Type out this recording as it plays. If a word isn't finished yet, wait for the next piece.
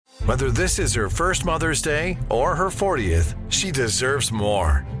Whether this is her first Mother's Day or her 40th, she deserves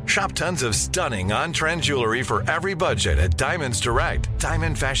more. Shop tons of stunning on-trend jewelry for every budget at Diamonds Direct.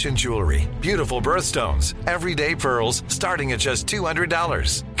 Diamond fashion jewelry, beautiful birthstones, everyday pearls starting at just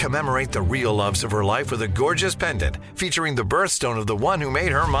 $200. Commemorate the real loves of her life with a gorgeous pendant featuring the birthstone of the one who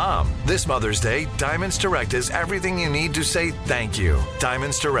made her mom. This Mother's Day, Diamonds Direct is everything you need to say thank you.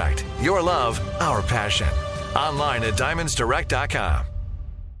 Diamonds Direct. Your love, our passion. Online at diamondsdirect.com.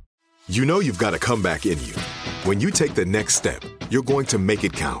 You know you've got a comeback in you. When you take the next step, you're going to make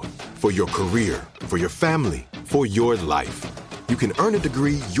it count. For your career, for your family, for your life. You can earn a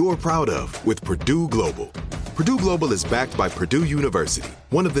degree you're proud of with Purdue Global. Purdue Global is backed by Purdue University,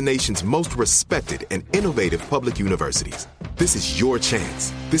 one of the nation's most respected and innovative public universities. This is your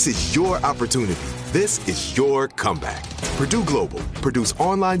chance. This is your opportunity. This is your comeback. Purdue Global, Purdue's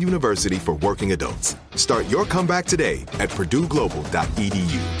online university for working adults. Start your comeback today at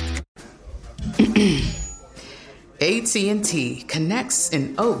purdueglobal.edu. AT&T connects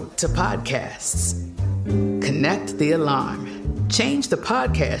an ode to podcasts. Connect the alarm. Change the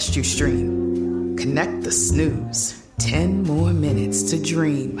podcast you stream. Connect the snooze. 10 more minutes to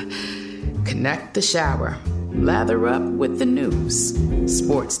dream. Connect the shower. Lather up with the news.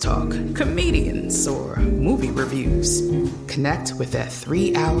 Sports talk, comedians, or movie reviews. Connect with that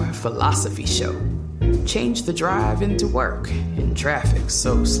 3-hour philosophy show. Change the drive into work in traffic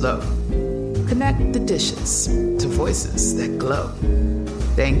so slow. Connect the dishes to voices that glow.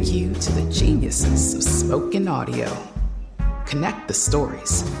 Thank you to the geniuses of spoken audio. Connect the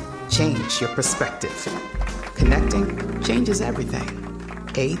stories. Change your perspective. Connecting changes everything.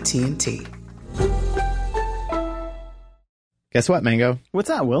 AT&T. Guess what, Mango? What's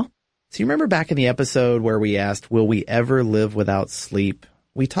that, Will? So you remember back in the episode where we asked, will we ever live without sleep?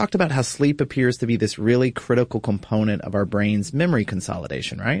 We talked about how sleep appears to be this really critical component of our brain's memory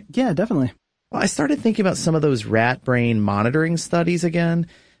consolidation, right? Yeah, definitely. Well, I started thinking about some of those rat brain monitoring studies again,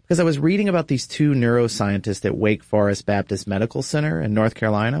 because I was reading about these two neuroscientists at Wake Forest Baptist Medical Center in North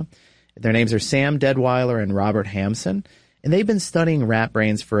Carolina. Their names are Sam Deadweiler and Robert Hampson, and they've been studying rat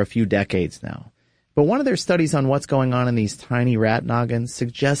brains for a few decades now. But one of their studies on what's going on in these tiny rat noggins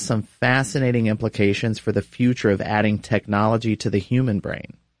suggests some fascinating implications for the future of adding technology to the human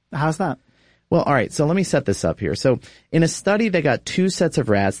brain. How's that? Well, all right, so let me set this up here. So in a study, they got two sets of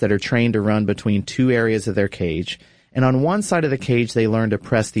rats that are trained to run between two areas of their cage. And on one side of the cage, they learn to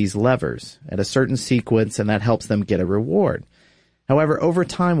press these levers at a certain sequence, and that helps them get a reward. However, over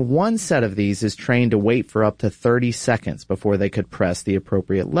time, one set of these is trained to wait for up to 30 seconds before they could press the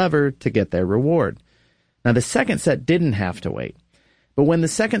appropriate lever to get their reward. Now, the second set didn't have to wait. But when the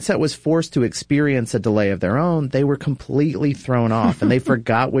second set was forced to experience a delay of their own, they were completely thrown off, and they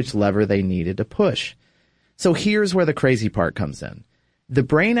forgot which lever they needed to push. So here's where the crazy part comes in. The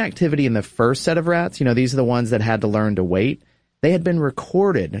brain activity in the first set of rats, these are the ones that had to learn to wait, they had been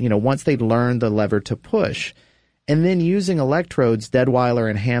recorded, once they'd learned the lever to push. And then using electrodes, Deadweiler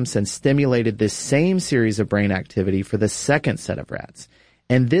and Hampson stimulated this same series of brain activity for the second set of rats.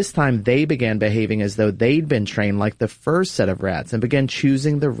 And this time they began behaving as though they'd been trained like the first set of rats and began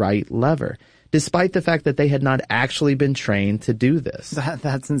choosing the right lever, despite the fact that they had not actually been trained to do this.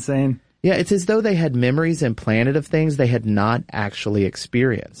 That's insane. Yeah, it's as though they had memories implanted of things they had not actually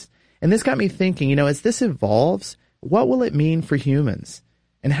experienced. And this got me thinking, as this evolves, what will it mean for humans?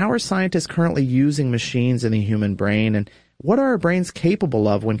 And how are scientists currently using machines in the human brain? And what are our brains capable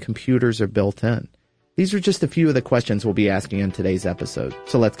of when computers are built in? These are just a few of the questions we'll be asking in today's episode.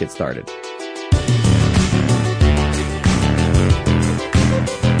 So let's get started.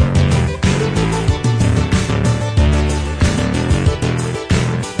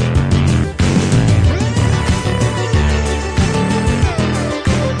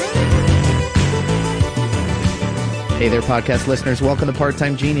 Hey there, podcast listeners. Welcome to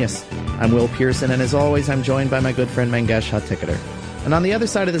Part-Time Genius. I'm Will Pearson, and as always, I'm joined by my good friend Mangesh Hattikudur. And on the other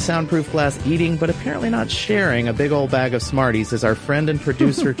side of the soundproof glass, eating, but apparently not sharing, a big old bag of Smarties is our friend and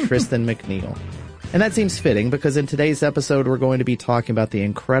producer, Tristan McNeil. And that seems fitting because in today's episode, we're going to be talking about the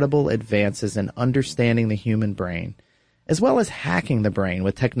incredible advances in understanding the human brain, as well as hacking the brain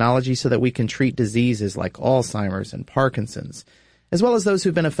with technology so that we can treat diseases like Alzheimer's and Parkinson's, as well as those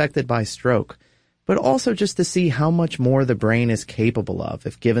who've been affected by stroke, but also just to see how much more the brain is capable of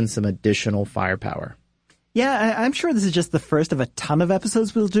if given some additional firepower. Yeah, I'm sure this is just the first of a ton of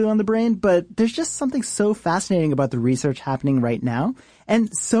episodes we'll do on the brain, but there's just something so fascinating about the research happening right now,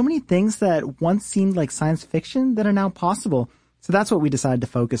 and so many things that once seemed like science fiction that are now possible. So that's what we decided to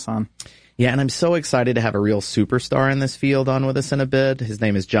focus on. Yeah, and I'm so excited to have a real superstar in this field on with us in a bit. His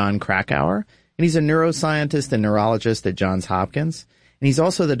name is Jon Krakauer, and he's a neuroscientist and neurologist at Johns Hopkins. And he's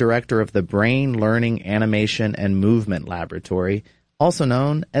also the director of the Brain Learning, Animation, and Movement Laboratory, also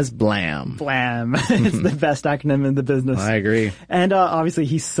known as BLAM. BLAM. It's the best acronym in the business. I agree. And obviously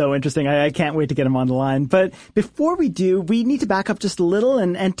he's so interesting. I can't wait to get him on the line. But before we do, we need to back up just a little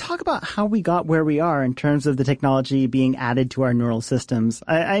and talk about how we got where we are in terms of the technology being added to our neural systems.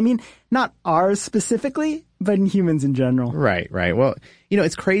 I mean, not ours specifically, but in humans in general. Right. Well,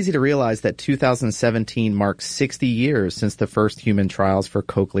 it's crazy to realize that 2017 marks 60 years since the first human trials for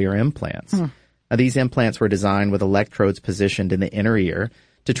cochlear implants. These implants were designed with electrodes positioned in the inner ear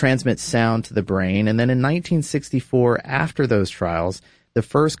to transmit sound to the brain. And then in 1964, after those trials, the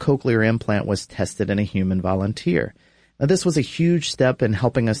first cochlear implant was tested in a human volunteer. Now, this was a huge step in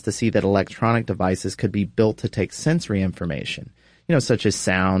helping us to see that electronic devices could be built to take sensory information, such as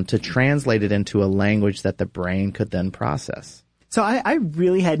sound, to translate it into a language that the brain could then process. So I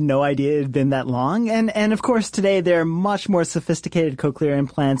really had no idea it had been that long. And of course, today there are much more sophisticated cochlear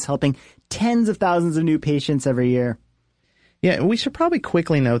implants helping tens of thousands of new patients every year. Yeah, we should probably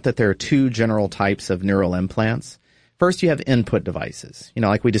quickly note that there are two general types of neural implants. First, you have input devices.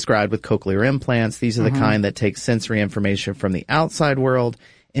 Like we described with cochlear implants, these are the kind that take sensory information from the outside world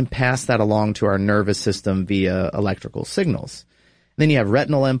and pass that along to our nervous system via electrical signals. Then you have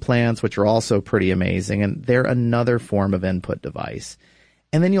retinal implants, which are also pretty amazing, and they're another form of input device.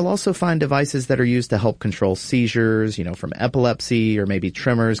 And then you'll also find devices that are used to help control seizures, from epilepsy or maybe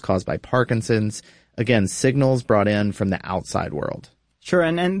tremors caused by Parkinson's. Again, signals brought in from the outside world. Sure,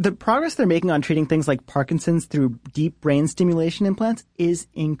 and the progress they're making on treating things like Parkinson's through deep brain stimulation implants is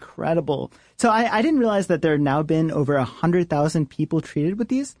incredible. So I didn't realize that there have now been over 100,000 people treated with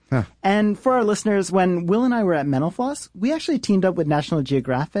these. Huh. And for our listeners, when Will and I were at Mental Floss, we actually teamed up with National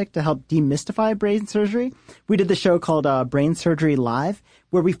Geographic to help demystify brain surgery. We did the show called Brain Surgery Live,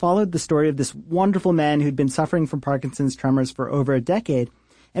 where we followed the story of this wonderful man who'd been suffering from Parkinson's tremors for over a decade.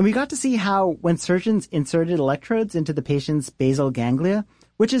 And we got to see how when surgeons inserted electrodes into the patient's basal ganglia,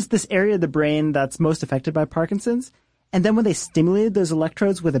 which is this area of the brain that's most affected by Parkinson's, and then when they stimulated those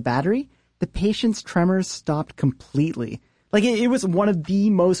electrodes with a battery, the patient's tremors stopped completely. Like it was one of the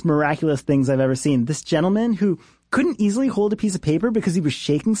most miraculous things I've ever seen. This gentleman who couldn't easily hold a piece of paper because he was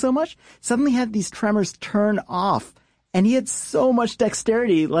shaking so much suddenly had these tremors turn off. And he had so much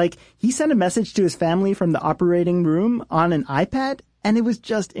dexterity. Like he sent a message to his family from the operating room on an iPad, and it was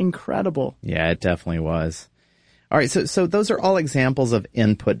just incredible. Yeah, it definitely was. All right, so those are all examples of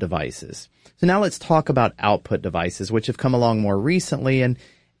input devices. So now let's talk about output devices, which have come along more recently. And,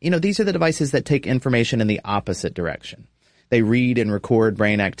 these are the devices that take information in the opposite direction. They read and record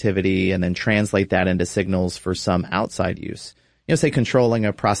brain activity and then translate that into signals for some outside use. Say controlling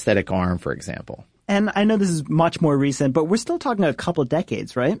a prosthetic arm, for example. And I know this is much more recent, but we're still talking a couple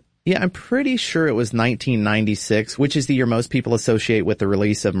decades, right? Yeah, I'm pretty sure it was 1996, which is the year most people associate with the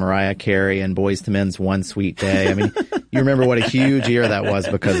release of Mariah Carey and Boyz II Men's One Sweet Day. I mean, you remember what a huge year that was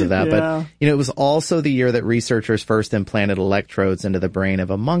because of that. Yeah. But, it was also the year that researchers first implanted electrodes into the brain of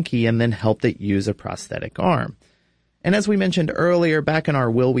a monkey and then helped it use a prosthetic arm. And as we mentioned earlier, back in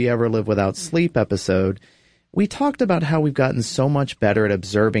our Will We Ever Live Without Sleep episode, we talked about how we've gotten so much better at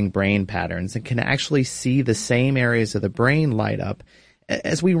observing brain patterns and can actually see the same areas of the brain light up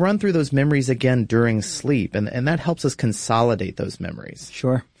as we run through those memories again during sleep, and that helps us consolidate those memories.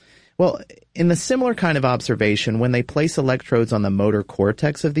 Sure. Well, in the similar kind of observation, when they place electrodes on the motor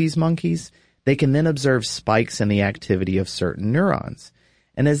cortex of these monkeys, they can then observe spikes in the activity of certain neurons.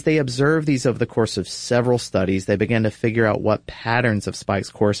 And as they observe these over the course of several studies, they began to figure out what patterns of spikes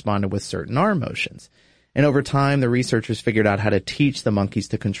corresponded with certain arm motions. And over time, the researchers figured out how to teach the monkeys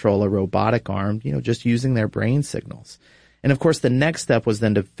to control a robotic arm, just using their brain signals. And of course, the next step was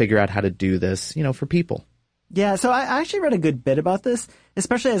then to figure out how to do this, for people. Yeah, so I actually read a good bit about this,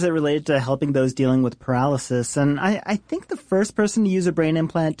 especially as it related to helping those dealing with paralysis. And I think the first person to use a brain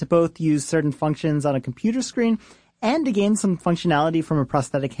implant to both use certain functions on a computer screen and to gain some functionality from a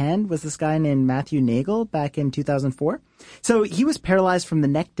prosthetic hand was this guy named Matthew Nagel back in 2004. So he was paralyzed from the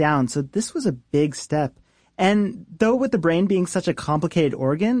neck down, so this was a big step. And though with the brain being such a complicated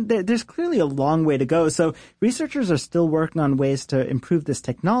organ, there's clearly a long way to go. So researchers are still working on ways to improve this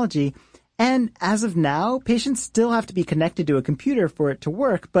technology. And as of now, patients still have to be connected to a computer for it to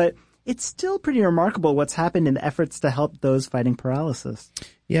work. But it's still pretty remarkable what's happened in the efforts to help those fighting paralysis.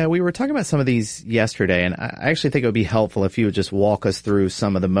 Yeah, we were talking about some of these yesterday, and I actually think it would be helpful if you would just walk us through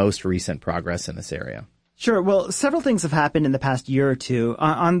some of the most recent progress in this area. Sure. Well, several things have happened in the past year or two.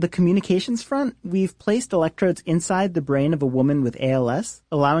 On the communications front, we've placed electrodes inside the brain of a woman with ALS,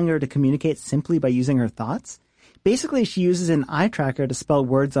 allowing her to communicate simply by using her thoughts. Basically, she uses an eye tracker to spell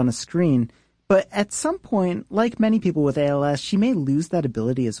words on a screen, But at some point, like many people with ALS, she may lose that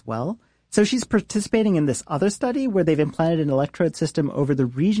ability as well. So she's participating in this other study where they've implanted an electrode system over the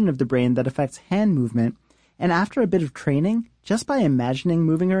region of the brain that affects hand movement. And after a bit of training, just by imagining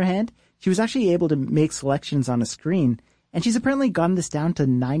moving her hand, she was actually able to make selections on a screen. And she's apparently gotten this down to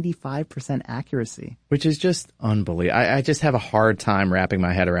 95% accuracy. Which is just unbelievable. I just have a hard time wrapping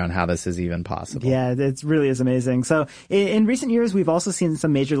my head around how this is even possible. Yeah, it really is amazing. So in recent years, we've also seen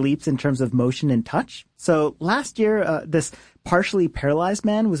some major leaps in terms of motion and touch. So last year, this partially paralyzed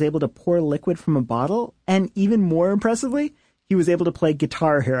man was able to pour liquid from a bottle. And even more impressively, he was able to play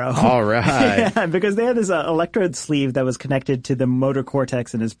Guitar Hero. All right. Yeah, because they had this electrode sleeve that was connected to the motor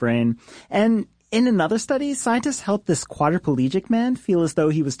cortex in his brain. And in another study, scientists helped this quadriplegic man feel as though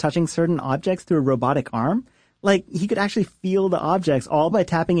he was touching certain objects through a robotic arm. Like, he could actually feel the objects all by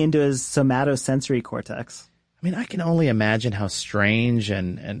tapping into his somatosensory cortex. I mean, I can only imagine how strange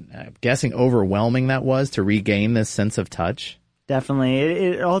and I'm guessing overwhelming that was to regain this sense of touch. Definitely.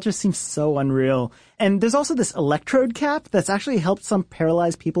 It all just seems so unreal. And there's also this electrode cap that's actually helped some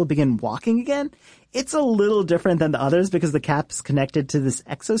paralyzed people begin walking again. It's a little different than the others because the cap's connected to this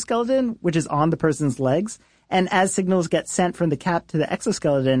exoskeleton, which is on the person's legs. And as signals get sent from the cap to the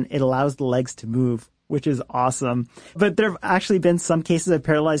exoskeleton, it allows the legs to move, which is awesome. But there have actually been some cases of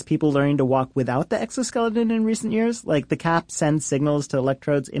paralyzed people learning to walk without the exoskeleton in recent years. Like, the cap sends signals to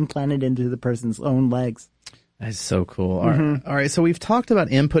electrodes implanted into the person's own legs. That's so cool. All right. So we've talked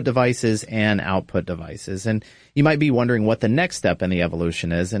about input devices and output devices, and you might be wondering what the next step in the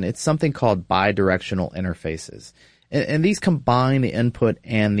evolution is, and it's something called bidirectional interfaces. And these combine the input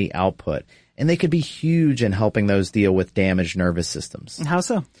and the output, and they could be huge in helping those deal with damaged nervous systems. How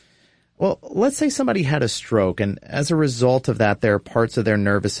so? Well, let's say somebody had a stroke, and as a result of that, there are parts of their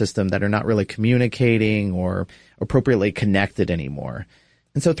nervous system that are not really communicating or appropriately connected anymore.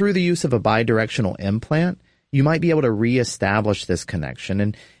 And so through the use of a bidirectional implant, you might be able to reestablish this connection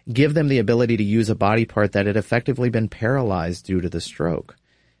and give them the ability to use a body part that had effectively been paralyzed due to the stroke.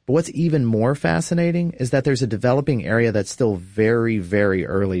 But what's even more fascinating is that there's a developing area that's still very, very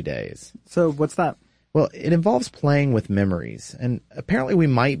early days. So what's that? Well, it involves playing with memories. And apparently we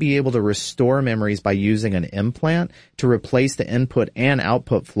might be able to restore memories by using an implant to replace the input and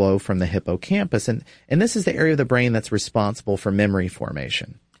output flow from the hippocampus. And this is the area of the brain that's responsible for memory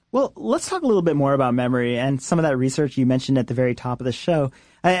formation. Well, let's talk a little bit more about memory and some of that research you mentioned at the very top of the show.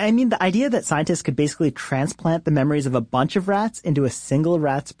 I mean, the idea that scientists could basically transplant the memories of a bunch of rats into a single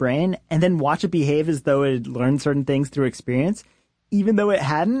rat's brain and then watch it behave as though it had learned certain things through experience, even though it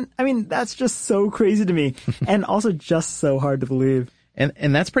hadn't. I mean, that's just so crazy to me and also just so hard to believe.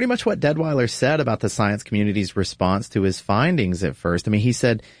 And that's pretty much what Deadwyler said about the science community's response to his findings at first. I mean, he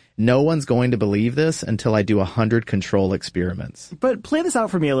said, no one's going to believe this until I do 100 control experiments. But play this out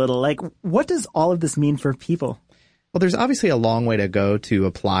for me a little. Like, what does all of this mean for people? Well, there's obviously a long way to go to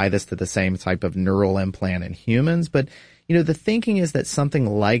apply this to the same type of neural implant in humans, but the thinking is that something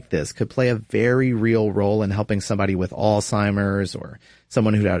like this could play a very real role in helping somebody with Alzheimer's or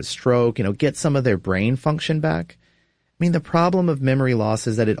someone who had a stroke, get some of their brain function back. I mean, the problem of memory loss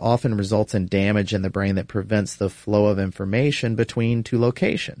is that it often results in damage in the brain that prevents the flow of information between two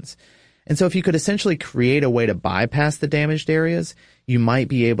locations. And so if you could essentially create a way to bypass the damaged areas, you might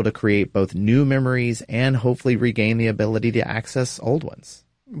be able to create both new memories and hopefully regain the ability to access old ones.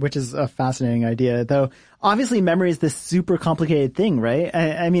 Which is a fascinating idea, though obviously memory is this super complicated thing, right?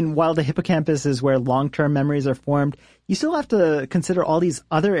 I mean, while the hippocampus is where long-term memories are formed, you still have to consider all these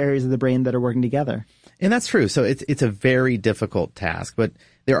other areas of the brain that are working together. And that's true. So it's a very difficult task, but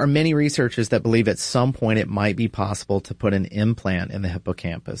there are many researchers that believe at some point it might be possible to put an implant in the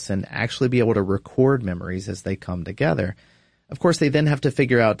hippocampus and actually be able to record memories as they come together. Of course, they then have to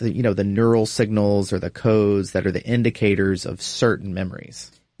figure out the neural signals or the codes that are the indicators of certain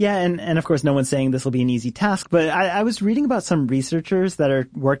memories. Yeah, and of course, no one's saying this will be an easy task, but I was reading about some researchers that are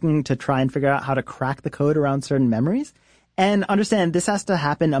working to try and figure out how to crack the code around certain memories. And understand, this has to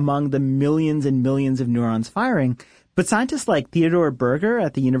happen among the millions and millions of neurons firing. But scientists like Theodore Berger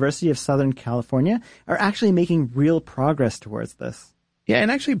at the University of Southern California are actually making real progress towards this. Yeah, and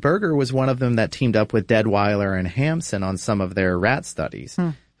actually Berger was one of them that teamed up with Deadwyler and Hampson on some of their rat studies.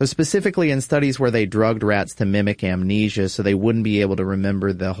 So specifically in studies where they drugged rats to mimic amnesia so they wouldn't be able to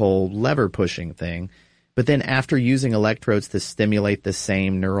remember the whole lever pushing thing. But then after using electrodes to stimulate the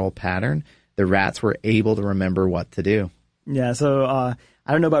same neural pattern, the rats were able to remember what to do. Yeah, so I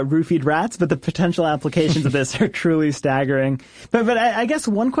don't know about roofied rats, but the potential applications of this are truly staggering. But I guess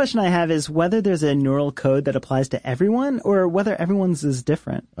one question I have is whether there's a neural code that applies to everyone or whether everyone's is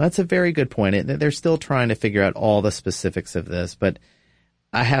different. That's a very good point. They're still trying to figure out all the specifics of this, but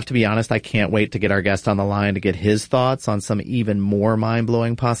I have to be honest, I can't wait to get our guest on the line to get his thoughts on some even more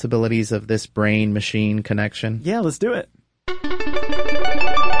mind-blowing possibilities of this brain-machine connection. Yeah, let's do it.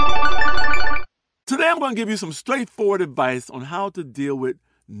 Today I'm going to give you some straightforward advice on how to deal with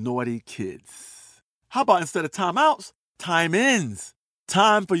naughty kids. How about instead of timeouts, time-ins?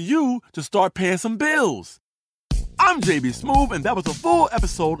 Time for you to start paying some bills. I'm JB Smoove, and that was a full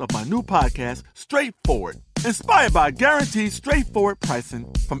episode of my new podcast, Straightforward, inspired by guaranteed straightforward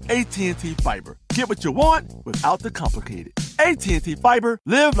pricing from AT&T Fiber. Get what you want without the complicated. AT&T Fiber,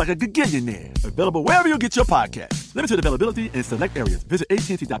 live like a gigillionaire. Available wherever you get your podcast. Limited availability in select areas. Visit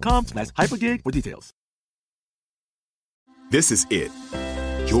AT&T.com/hypergig for details. This is it.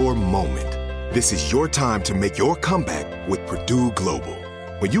 Your moment. This is your time to make your comeback with Purdue Global.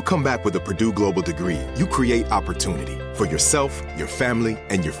 When you come back with a Purdue Global degree, you create opportunity for yourself, your family,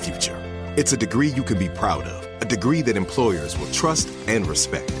 and your future. It's a degree you can be proud of, a degree that employers will trust and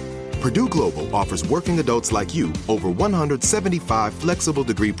respect. Purdue Global offers working adults like you over 175 flexible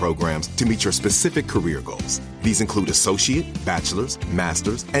degree programs to meet your specific career goals. These include associate, bachelor's,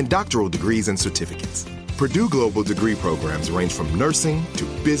 master's, and doctoral degrees and certificates. Purdue Global degree programs range from nursing to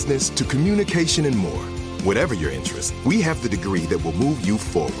business to communication and more. Whatever your interest, we have the degree that will move you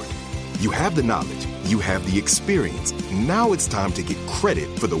forward. You have the knowledge, you have the experience. Now it's time to get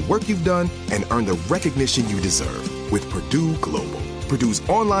credit for the work you've done and earn the recognition you deserve with Purdue Global, Purdue's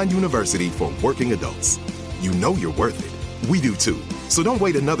online university for working adults. You know you're worth it. We do too. So don't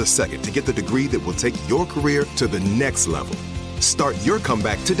wait another second to get the degree that will take your career to the next level. Start your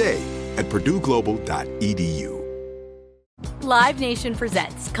comeback today at purdueglobal.edu. Live Nation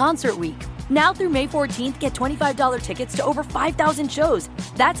presents Concert Week. Now through May 14th, get $25 tickets to over 5,000 shows.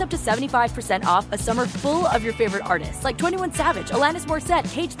 That's up to 75% off a summer full of your favorite artists like 21 Savage, Alanis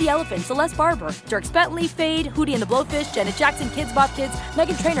Morissette, Cage the Elephant, Celeste Barber, Dierks Bentley, Fade, Hootie and the Blowfish, Janet Jackson, Kidz Bop Kids,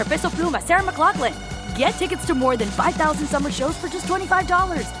 Meghan Trainor, Peso Pluma, Sarah McLachlan. Get tickets to more than 5,000 summer shows for just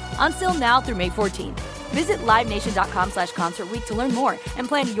 $25. On sale now through May 14th. Visit LiveNation.com/Concert Week to learn more and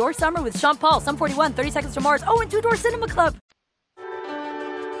plan your summer with Sean Paul, Sum 41, 30 Seconds to Mars, and Two Door Cinema Club.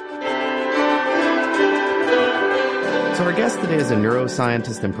 So our guest today is a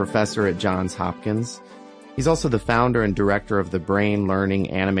neuroscientist and professor at Johns Hopkins. He's also the founder and director of the Brain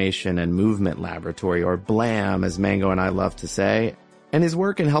Learning, Animation, and Movement Laboratory, or BLAM, as Mango and I love to say. And his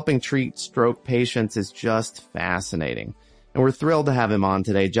work in helping treat stroke patients is just fascinating. And we're thrilled to have him on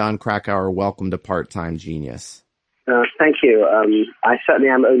today. Jon Krakauer, welcome to Part-Time Genius. Thank you. I certainly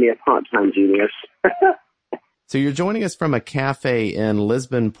am only a part-time genius. So you're joining us from a cafe in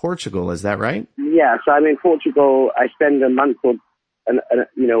Lisbon, Portugal, is that right? Yeah, so I'm in Portugal. I spend a month or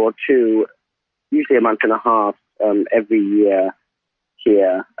two, usually a month and a half every year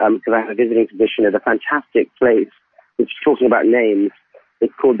here because I have a visiting position at a fantastic place, which is talking about names.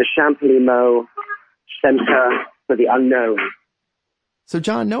 It's called the Champalimaud Center for the Unknown. So,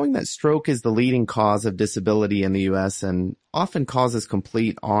 John, knowing that stroke is the leading cause of disability in the U.S. and often causes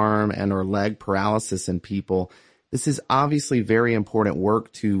complete arm and or leg paralysis in people, this is obviously very important work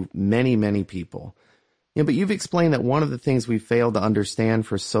to many, many people. But you've explained that one of the things we failed to understand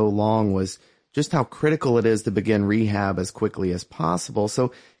for so long was just how critical it is to begin rehab as quickly as possible.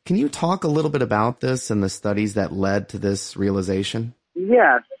 So can you talk a little bit about this and the studies that led to this realization?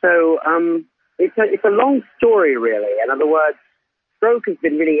 Yeah, so it's a long story, really. In other words, stroke has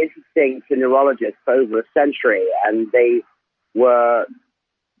been really interesting to neurologists for over a century, and they were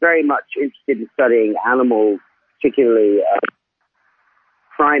very much interested in studying animals, particularly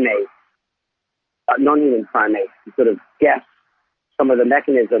primates, non-human primates, to sort of guess some of the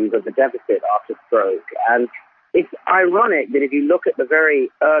mechanisms of the deficit after stroke. And it's ironic that if you look at the very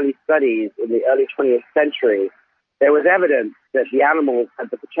early studies in the early 20th century, there was evidence that the animals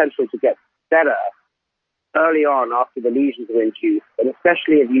had the potential to get better early on after the lesions were induced, and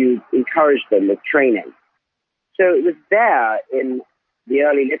especially if you encouraged them with training. So it was there in the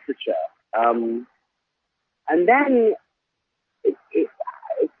early literature. And then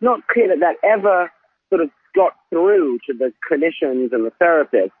it's not clear that ever sort of got through to the clinicians and the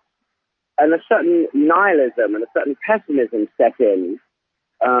therapists, and a certain nihilism and a certain pessimism set in.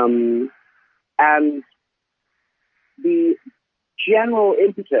 And the general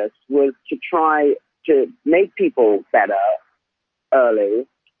impetus was to try to make people better early,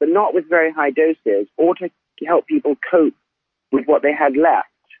 but not with very high doses, or to help people cope with what they had left.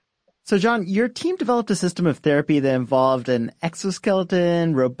 So, John, your team developed a system of therapy that involved an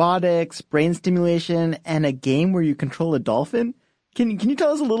exoskeleton, robotics, brain stimulation, and a game where you control a dolphin. Can you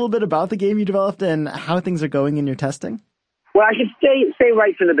tell us a little bit about the game you developed and how things are going in your testing? Well, I should say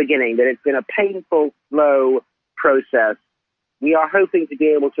right from the beginning that it's been a painful, slow process We are hoping to be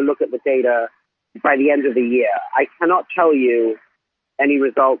able to look at the data by the end of the year. I cannot tell you any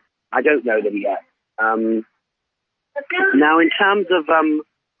results. I don't know them yet. Now, in terms of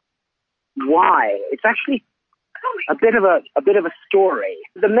why, it's actually a bit of a story.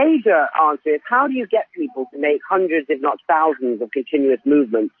 The major answer is, how do you get people to make hundreds, if not thousands, of continuous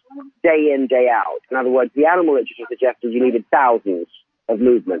movements day in, day out? In other words, the animal literature suggested you needed thousands of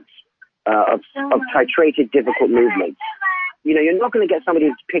movements, of titrated, difficult movements. You know, you're not going to get somebody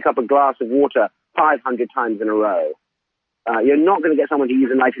to pick up a glass of water 500 times in a row. You're not going to get someone to use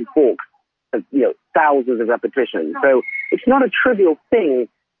a knife and fork, thousands of repetitions. So it's not a trivial thing.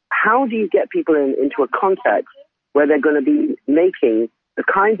 How do you get people into a context where they're going to be making the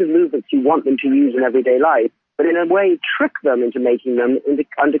kinds of movements you want them to use in everyday life, but in a way trick them into making them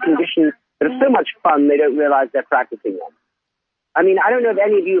under conditions that are so much fun they don't realize they're practicing them? I mean, I don't know if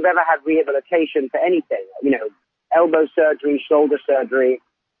any of you have ever had rehabilitation for anything, elbow surgery, shoulder surgery.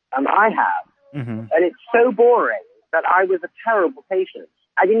 I have. Mm-hmm. And it's so boring that I was a terrible patient.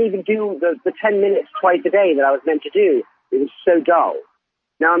 I didn't even do the 10 minutes twice a day that I was meant to do. It was so dull.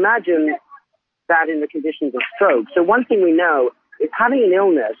 Now imagine that in the conditions of stroke. So one thing we know is having an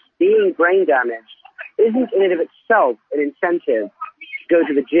illness, being brain damaged, isn't in and of itself an incentive to go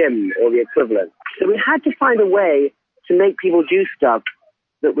to the gym or the equivalent. So we had to find a way to make people do stuff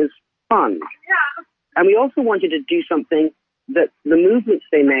that was fun. And we also wanted to do something that the movements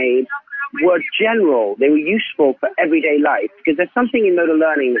they made were general. They were useful for everyday life, because there's something in motor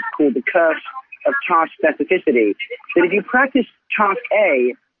learning that's called the curse of task specificity, that if you practice task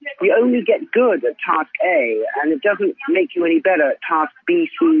A, you only get good at task A, and it doesn't make you any better at task B,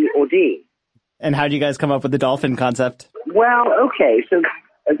 C, or D. And how do you guys come up with the dolphin concept? Well, okay, so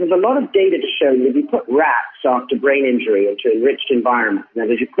there's a lot of data to show that if you put rats after brain injury into enriched environments, in other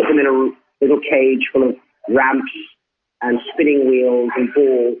words, you put them in a little cage full of ramps and spinning wheels and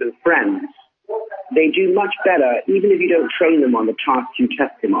balls and friends, they do much better even if you don't train them on the tasks you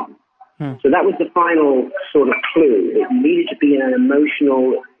test them on. So that was the final sort of clue, that you needed to be in an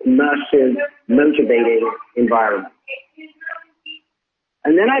emotional, immersive, motivating environment.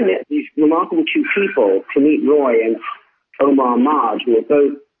 And then I met these remarkable two people, Puneet Roy and Omar Marj, who were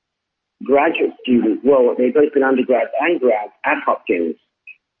both graduate students. Well, they'd both been undergrads and grads at Hopkins.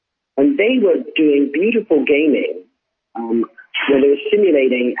 And they were doing beautiful gaming where they were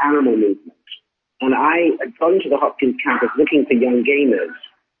simulating animal movement. And I had gone to the Hopkins campus looking for young gamers.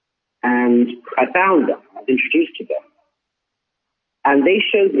 And I found them. I was introduced to them. And they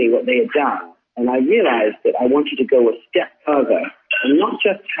showed me what they had done. And I realized that I wanted to go a step further and not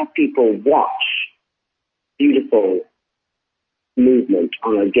just have people watch beautiful movement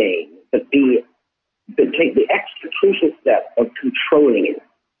on a game, but take the extra crucial step of controlling it,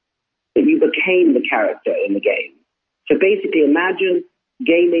 that you became the character in the game. So basically imagine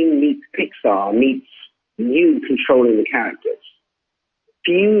gaming meets Pixar meets you controlling the characters,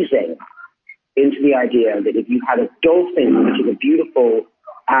 fusing into the idea that if you had a dolphin, which is a beautiful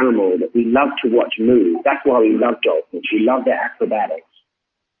animal that we love to watch move, that's why we love dolphins, we love their acrobatics,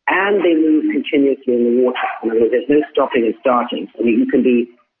 and they move continuously in the water. In other words, there's no stopping and starting, so you can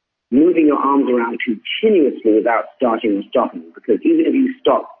be moving your arms around continuously without starting or stopping, because even if you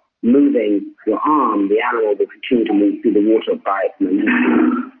stop moving your arm, the animal will continue to move through the water by its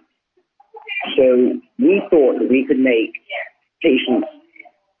momentum. So we thought that we could make patients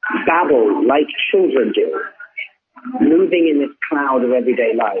babble like children do, moving in this cloud of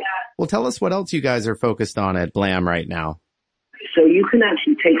everyday life. Well, tell us what else you guys are focused on at Blam right now. So you can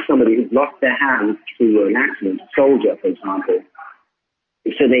actually take somebody who's lost their hand through an accident, a soldier, for example,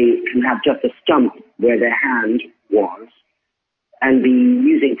 so they can have just a stump where their hand was, and be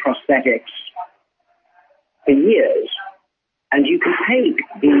using prosthetics for years. And you can take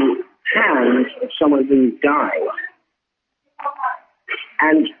the hand of someone who died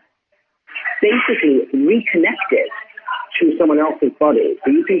and basically reconnect it to someone else's body.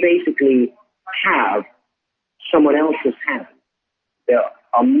 So you can basically have someone else's hand. There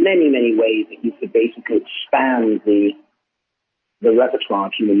are many, many ways that you could basically expand the repertoire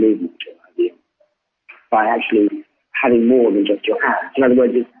of human movement by actually having more than just your hands. In other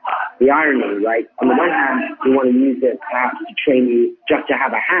words, it's the irony, right? On the one hand, you want to use it perhaps to train you just to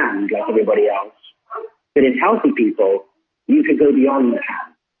have a hand like everybody else. But in healthy people, you could go beyond the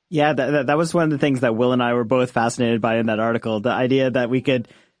hand. Yeah, that was one of the things that Will and I were both fascinated by in that article, the idea that we could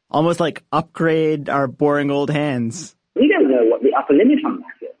almost like upgrade our boring old hands. We don't know what the upper limit on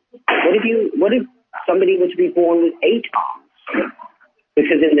that is. What if somebody were to be born with 8 arms?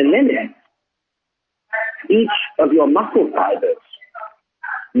 Because in the limit, each of your muscle fibers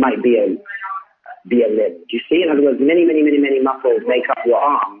might be be a limb. Do you see? In other words, many muscles make up your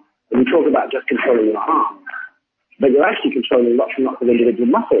arm. And we talk about just controlling your arm, but you're actually controlling lots and lots of individual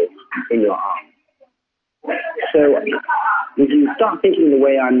muscles in your arm. So if you start thinking the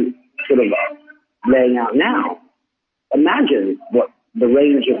way I'm sort of laying out now, imagine what the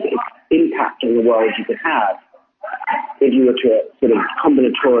range of impact on the world you could have if you were to sort of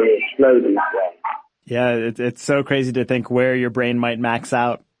combinatorially explode in that way. Yeah, it's so crazy to think where your brain might max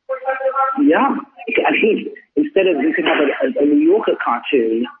out. Yeah. I mean, instead of, you could have a New Yorker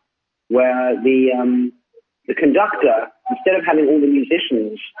cartoon where the conductor, instead of having all the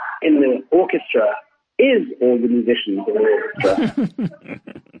musicians in the orchestra, is all the musicians in the orchestra.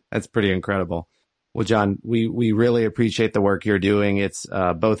 That's pretty incredible. Well, John, we really appreciate the work you're doing. It's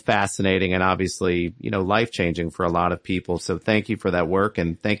both fascinating and obviously, life-changing for a lot of people. So thank you for that work,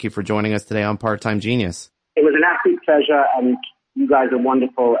 and thank you for joining us today on Part-Time Genius. It was an absolute pleasure, and you guys are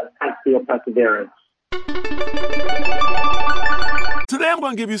wonderful. Thanks for your perseverance. Today I'm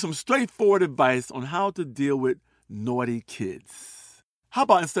going to give you some straightforward advice on how to deal with naughty kids. How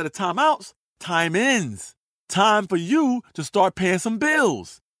about instead of timeouts, time-ins? Time for you to start paying some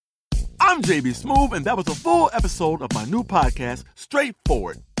bills. I'm JB Smoove, and that was a full episode of my new podcast,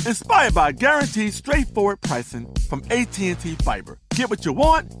 Straightforward, inspired by guaranteed straightforward pricing from AT&T Fiber. Get what you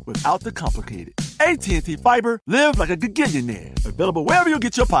want without the complicated. AT&T Fiber, live like a gigillionaire. Available wherever you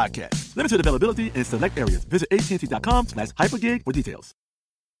get your podcast. Limited availability in select areas. Visit AT&T.com/hypergig for details.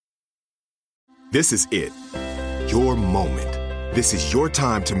 This is it. Your moment. This is your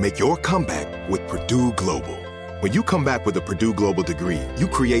time to make your comeback with Purdue Global. When you come back with a Purdue Global degree, you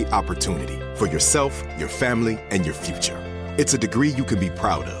create opportunity for yourself, your family, and your future. It's a degree you can be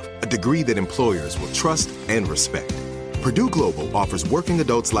proud of, a degree that employers will trust and respect. Purdue Global offers working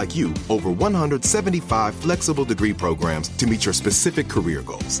adults like you over 175 flexible degree programs to meet your specific career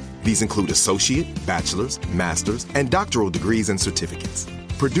goals. These include associate, bachelor's, master's, and doctoral degrees and certificates.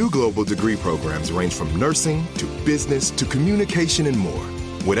 Purdue Global degree programs range from nursing to business to communication and more.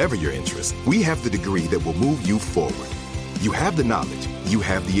 Whatever your interest, we have the degree that will move you forward. You have the knowledge, you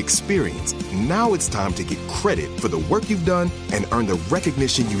have the experience. Now it's time to get credit for the work you've done and earn the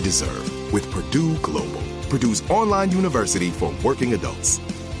recognition you deserve with Purdue Global, Purdue's online university for working adults.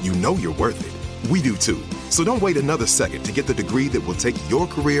 You know you're worth it. We do too. So don't wait another second to get the degree that will take your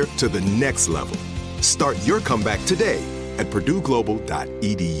career to the next level. Start your comeback today at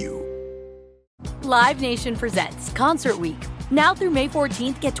purdueglobal.edu. Live Nation presents Concert Week. Now through May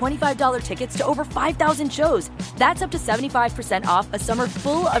 14th, get $25 tickets to over 5,000 shows. That's up to 75% off a summer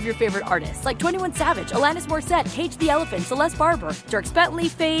full of your favorite artists like 21 Savage, Alanis Morissette, Cage the Elephant, Celeste Barber, Dierks Bentley,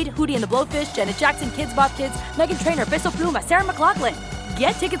 Fade, Hootie and the Blowfish, Janet Jackson, Kidz Bop Kids, Meghan Trainor, Peso Pluma, Sarah McLachlan.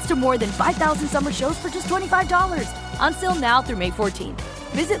 Get tickets to more than 5,000 summer shows for just $25. Until now through May 14th.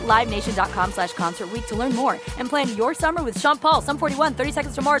 Visit LiveNation.com/Concert Week to learn more and plan your summer with Sean Paul, Sum 41, 30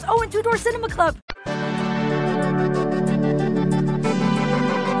 Seconds to Mars, and Two Door Cinema Club.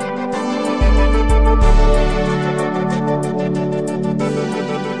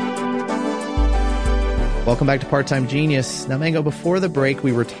 Welcome back to Part-Time Genius. Now, Mango, before the break,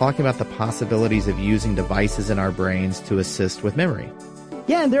 we were talking about the possibilities of using devices in our brains to assist with memory.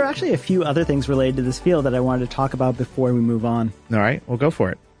 Yeah, and there are actually a few other things related to this field that I wanted to talk about before we move on. All right, well, go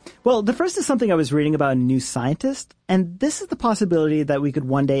for it. Well, the first is something I was reading about in New Scientist, and this is the possibility that we could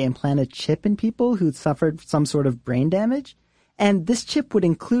one day implant a chip in people who'd suffered some sort of brain damage. And this chip would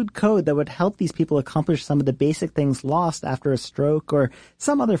include code that would help these people accomplish some of the basic things lost after a stroke or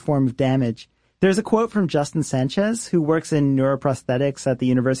some other form of damage. There's a quote from Justin Sanchez, who works in neuroprosthetics at the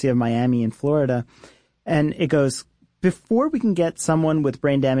University of Miami in Florida. And it goes, before we can get someone with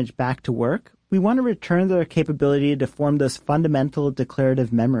brain damage back to work, we want to return their capability to form those fundamental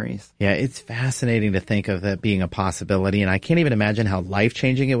declarative memories. Yeah, it's fascinating to think of that being a possibility, and I can't even imagine how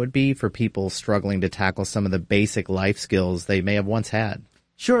life-changing it would be for people struggling to tackle some of the basic life skills they may have once had.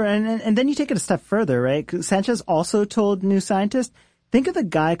 Sure, and then you take it a step further, right? Sanchez also told New Scientist, think of the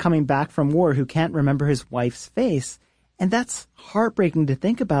guy coming back from war who can't remember his wife's face. And that's heartbreaking to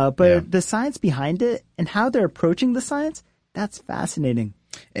think about, but the science behind it and how they're approaching the science, that's fascinating.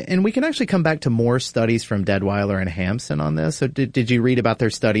 And we can actually come back to more studies from Deadweiler and Hampson on this. So did you read about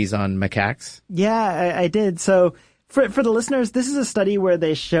their studies on macaques? Yeah, I did. So for the listeners, this is a study where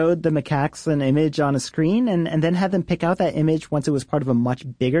they showed the macaques an image on a screen and then had them pick out that image once it was part of a much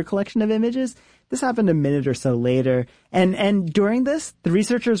bigger collection of images. This happened a minute or so later. And during this, the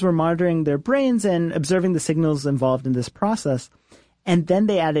researchers were monitoring their brains and observing the signals involved in this process. And then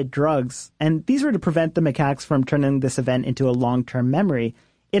they added drugs. And these were to prevent the macaques from turning this event into a long-term memory.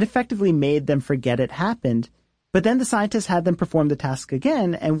 It effectively made them forget it happened. But then the scientists had them perform the task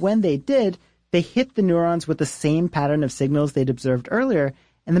again. And when they did, they hit the neurons with the same pattern of signals they'd observed earlier,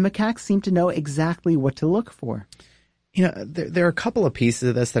 and the macaques seemed to know exactly what to look for. You know, there are a couple of pieces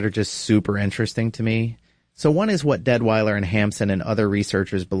of this that are just super interesting to me. So one is what Deadweiler and Hampson and other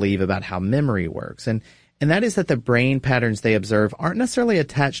researchers believe about how memory works. And that is that the brain patterns they observe aren't necessarily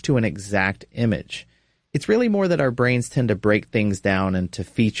attached to an exact image. It's really more that our brains tend to break things down into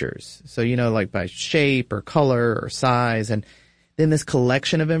features. So, you know, like by shape or color or size. And then this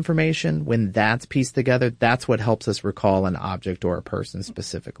collection of information, when that's pieced together, that's what helps us recall an object or a person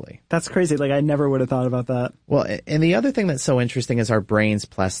specifically. That's crazy. Like, I never would have thought about that. Well, and the other thing that's so interesting is our brain's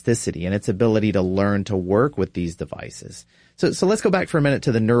plasticity and its ability to learn to work with these devices. So let's go back for a minute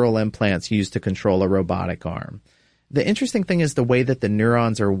to the neural implants used to control a robotic arm. The interesting thing is the way that the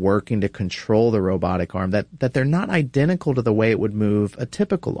neurons are working to control the robotic arm, that they're not identical to the way it would move a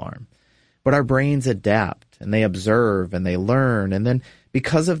typical arm. But our brains adapt, and they observe, and they learn, and then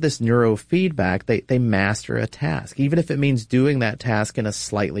because of this neurofeedback, they master a task, even if it means doing that task in a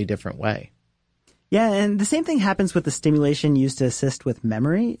slightly different way. Yeah, and the same thing happens with the stimulation used to assist with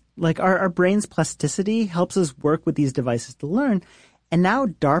memory. Like, our brain's plasticity helps us work with these devices to learn, and now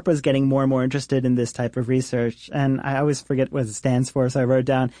DARPA's getting more and more interested in this type of research, and I always forget what it stands for, so I wrote it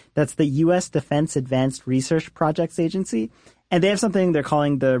down. That's the U.S. Defense Advanced Research Projects Agency. And they have something they're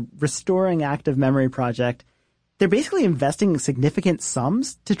calling the Restoring Active Memory Project. They're basically investing significant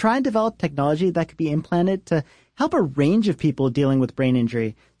sums to try and develop technology that could be implanted to help a range of people dealing with brain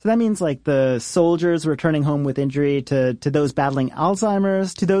injury. So that means like the soldiers returning home with injury to those battling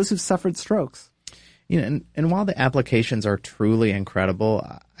Alzheimer's, to those who've suffered strokes. You know, and while the applications are truly incredible,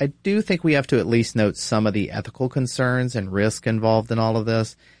 I do think we have to at least note some of the ethical concerns and risk involved in all of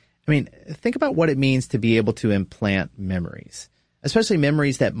this. I mean, think about what it means to be able to implant memories, especially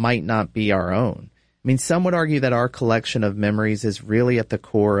memories that might not be our own. I mean, some would argue that our collection of memories is really at the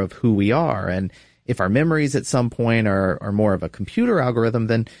core of who we are. And if our memories at some point are more of a computer algorithm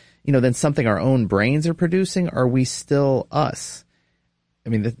than something our own brains are producing, are we still us? I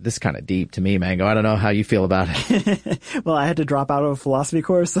mean, this is kind of deep to me, Mango. I don't know how you feel about it. Well, I had to drop out of a philosophy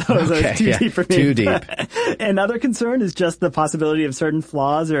course, so it was too deep for me. Too deep. Another concern is just the possibility of certain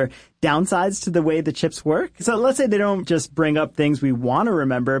flaws or downsides to the way the chips work. So let's say they don't just bring up things we want to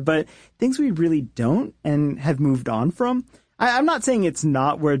remember, but things we really don't and have moved on from. I'm not saying it's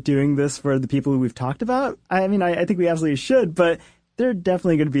not worth doing this for the people who we've talked about. I mean, I think we absolutely should, but there are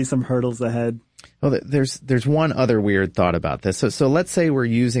definitely going to be some hurdles ahead. Well, there's one other weird thought about this. So let's say we're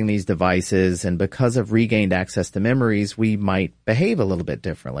using these devices, and because of regained access to memories, we might behave a little bit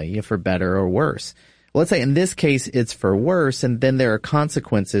differently, for better or worse. Well, let's say in this case it's for worse, and then there are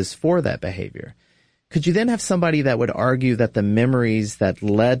consequences for that behavior. Could you then have somebody that would argue that the memories that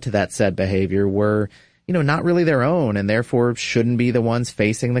led to that said behavior were, not really their own, and therefore shouldn't be the ones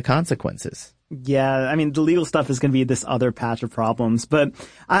facing the consequences? Yeah, I mean, the legal stuff is going to be this other patch of problems, but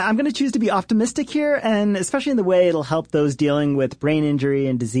I'm going to choose to be optimistic here, and especially in the way it'll help those dealing with brain injury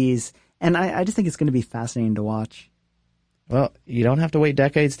and disease. And I just think it's going to be fascinating to watch. Well, you don't have to wait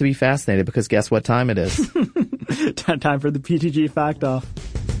decades to be fascinated, because guess what time it is? Time for the PTG Fact Off.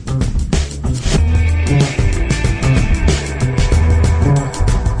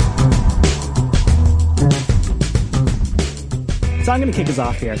 So I'm going to kick us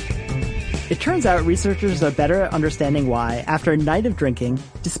off here. It turns out researchers are better at understanding why, after a night of drinking,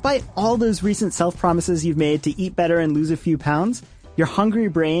 despite all those recent self-promises you've made to eat better and lose a few pounds, your hungry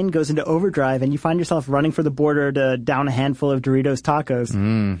brain goes into overdrive and you find yourself running for the border to down a handful of Doritos tacos.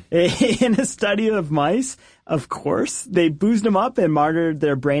 In a study of mice, of course, they boozed them up and monitored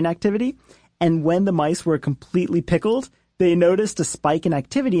their brain activity. And when the mice were completely pickled, they noticed a spike in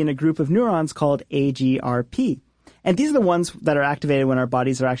activity in a group of neurons called AGRP. And these are the ones that are activated when our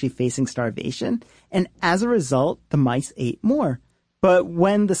bodies are actually facing starvation. And as a result, the mice ate more. But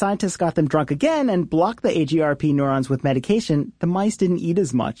when the scientists got them drunk again and blocked the AGRP neurons with medication, the mice didn't eat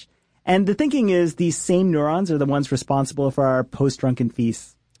as much. And the thinking is these same neurons are the ones responsible for our post-drunken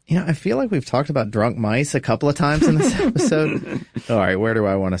feasts. I feel like we've talked about drunk mice a couple of times in this episode. All right, where do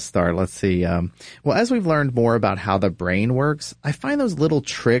I want to start? Let's see. Well, as we've learned more about how the brain works, I find those little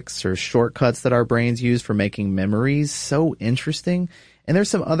tricks or shortcuts that our brains use for making memories so interesting. And there's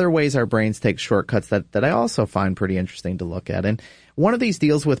some other ways our brains take shortcuts that I also find pretty interesting to look at. And one of these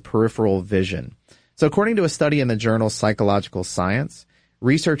deals with peripheral vision. So according to a study in the journal Psychological Science,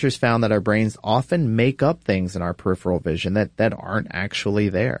 researchers found that our brains often make up things in our peripheral vision that aren't actually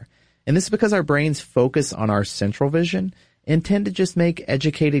there. And this is because our brains focus on our central vision and tend to just make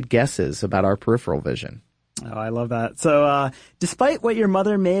educated guesses about our peripheral vision. Oh, I love that. So despite what your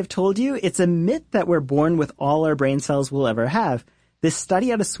mother may have told you, it's a myth that we're born with all our brain cells we'll ever have. This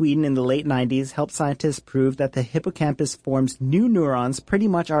study out of Sweden in the late 90s helped scientists prove that the hippocampus forms new neurons pretty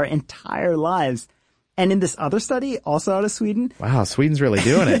much our entire lives. And in this other study, also out of Sweden... Wow, Sweden's really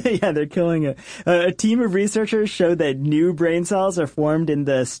doing it. Yeah, they're killing it. A team of researchers showed that new brain cells are formed in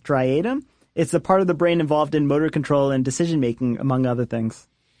the striatum. It's the part of the brain involved in motor control and decision-making, among other things.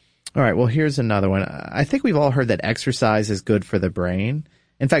 All right, well, here's another one. I think we've all heard that exercise is good for the brain.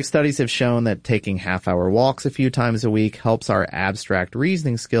 In fact, studies have shown that taking half-hour walks a few times a week helps our abstract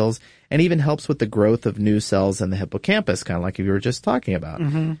reasoning skills and even helps with the growth of new cells in the hippocampus, kind of like you were just talking about.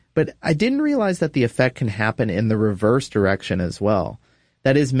 Mm-hmm. But I didn't realize that the effect can happen in the reverse direction as well.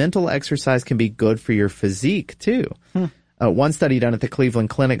 That is, mental exercise can be good for your physique, too. One study done at the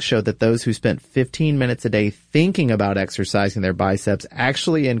Cleveland Clinic showed that those who spent 15 minutes a day thinking about exercising their biceps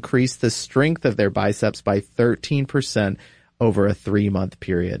actually increased the strength of their biceps by 13% over a 3-month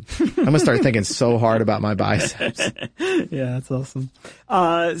period. I'm going to start thinking so hard about my biceps. Yeah, that's awesome.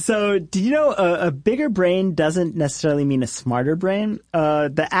 So do you know a bigger brain doesn't necessarily mean a smarter brain?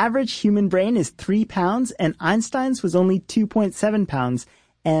 The average human brain is 3 pounds and Einstein's was only 2.7 pounds.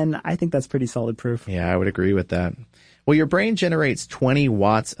 And I think that's pretty solid proof. Yeah, I would agree with that. Well, your brain generates 20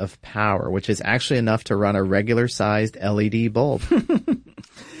 watts of power, which is actually enough to run a regular-sized LED bulb.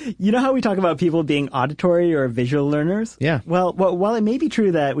 You know how we talk about people being auditory or visual learners? Yeah. Well, while it may be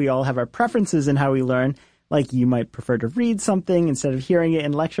true that we all have our preferences in how we learn, like you might prefer to read something instead of hearing it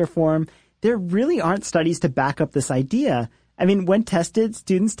in lecture form, there really aren't studies to back up this idea. I mean, when tested,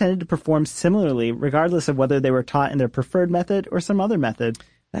 students tended to perform similarly, regardless of whether they were taught in their preferred method or some other method.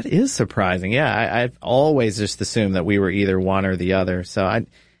 That is surprising. Yeah, I've always just assumed that we were either one or the other. So I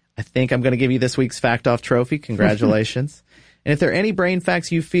think I'm going to give you this week's Fact Off trophy. Congratulations. And if there are any brain facts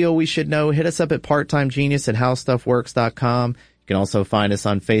you feel we should know, hit us up at parttimegenius@howstuffworks.com. You can also find us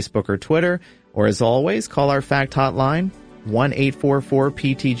on Facebook or Twitter. Or as always, call our fact hotline,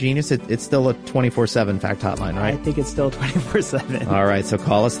 1-844-PT-GENIUS. It's still a 24/7 fact hotline, right? I think it's still 24/7. All right, so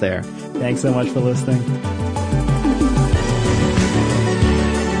call us there. Thanks so much for listening.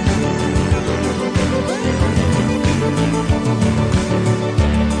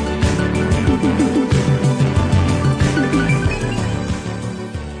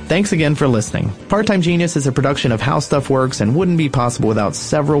 Thanks again for listening. Part-Time Genius is a production of How Stuff Works and wouldn't be possible without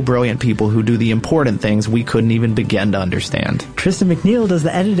several brilliant people who do the important things we couldn't even begin to understand. Tristan McNeil does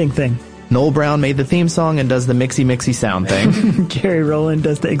the editing thing. Noel Brown made the theme song and does the mixy sound thing. Jerry Rowland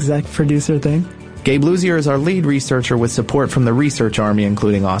does the exec producer thing. Gabe Luzier is our lead researcher with support from the research army,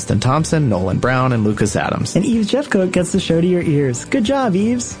 including Austin Thompson, Nolan Brown, and Lucas Adams. And Yves Jeffcoat gets the show to your ears. Good job,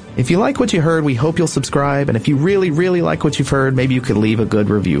 Yves. If you like what you heard, we hope you'll subscribe. And if you really, really like what you've heard, maybe you could leave a good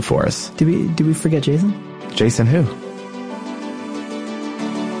review for us. Did we forget Jason? Jason who?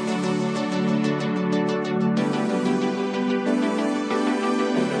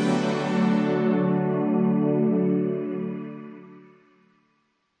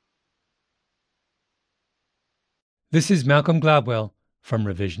 This is Malcolm Gladwell from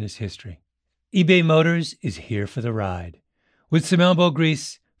Revisionist History. eBay Motors is here for the ride. With some elbow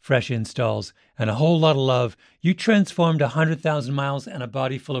grease, fresh installs, and a whole lot of love, you transformed 100,000 miles and a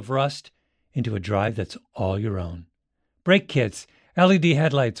body full of rust into a drive that's all your own. Brake kits, LED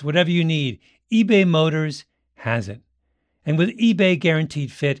headlights, whatever you need, eBay Motors has it. And with eBay Guaranteed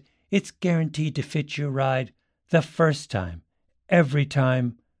Fit, it's guaranteed to fit your ride the first time, every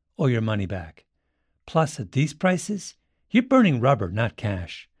time, or your money back. Plus, at these prices, you're burning rubber, not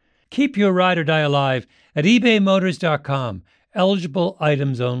cash. Keep your ride or die alive at ebaymotors.com. Eligible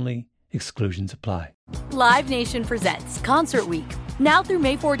items only. Exclusions apply. Live Nation presents Concert Week. Now through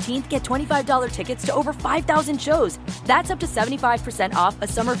May 14th, get $25 tickets to over 5,000 shows. That's up to 75% off a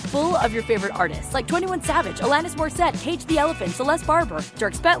summer full of your favorite artists like 21 Savage, Alanis Morissette, Cage the Elephant, Celeste Barber,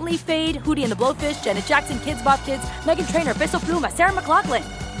 Dierks Bentley, Fade, Hootie and the Blowfish, Janet Jackson, Kidz Bop Kids, Meghan Trainor, Peso Pluma, Sarah McLachlan.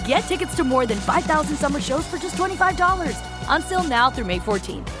 Get tickets to more than 5,000 summer shows for just $25. Until now through May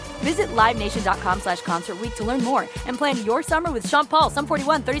 14th. Visit LiveNation.com/Concert Week to learn more and plan your summer with Sean Paul, Sum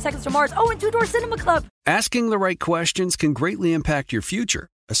 41, 30 Seconds to Mars, and Two Door Cinema Club. Asking the right questions can greatly impact your future,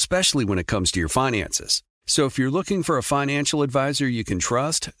 especially when it comes to your finances. So if you're looking for a financial advisor you can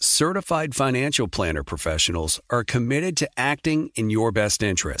trust, certified financial planner professionals are committed to acting in your best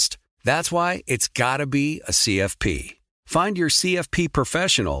interest. That's why it's got to be a CFP. Find your CFP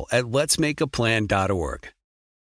professional at letsmakeaplan.org.